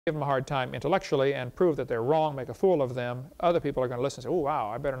give them a hard time intellectually and prove that they're wrong, make a fool of them, other people are going to listen and say, oh, wow,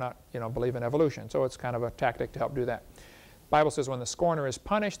 I better not, believe in evolution. So it's kind of a tactic to help do that. The Bible says when the scorner is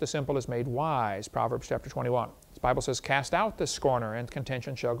punished, the simple is made wise, Proverbs chapter 21. The Bible says, cast out the scorner and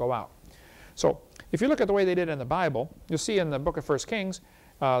contention shall go out. So if you look at the way they did in the Bible, you'll see in the book of 1 Kings,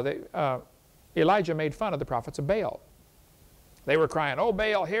 Elijah made fun of the prophets of Baal. They were crying, oh,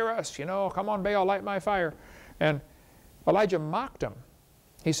 Baal, hear us, come on, Baal, light my fire. And Elijah mocked them.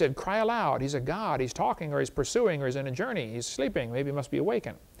 He said, cry aloud. He's a god. He's talking, or he's pursuing, or he's in a journey. He's sleeping. Maybe he must be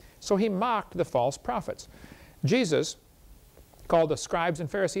awakened. So he mocked the false prophets. Jesus called the scribes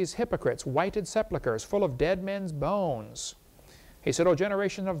and Pharisees hypocrites, whited sepulchres, full of dead men's bones. He said, O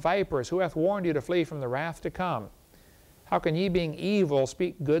generation of vipers, who hath warned you to flee from the wrath to come? How can ye, being evil,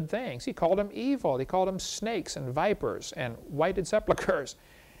 speak good things? He called them evil. He called them snakes and vipers and whited sepulchres.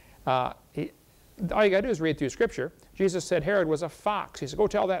 All you got to do is read through Scripture. Jesus said Herod was a fox. He said, go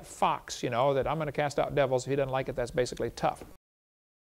tell that fox, that I'm going to cast out devils. If he doesn't like it, that's basically tough.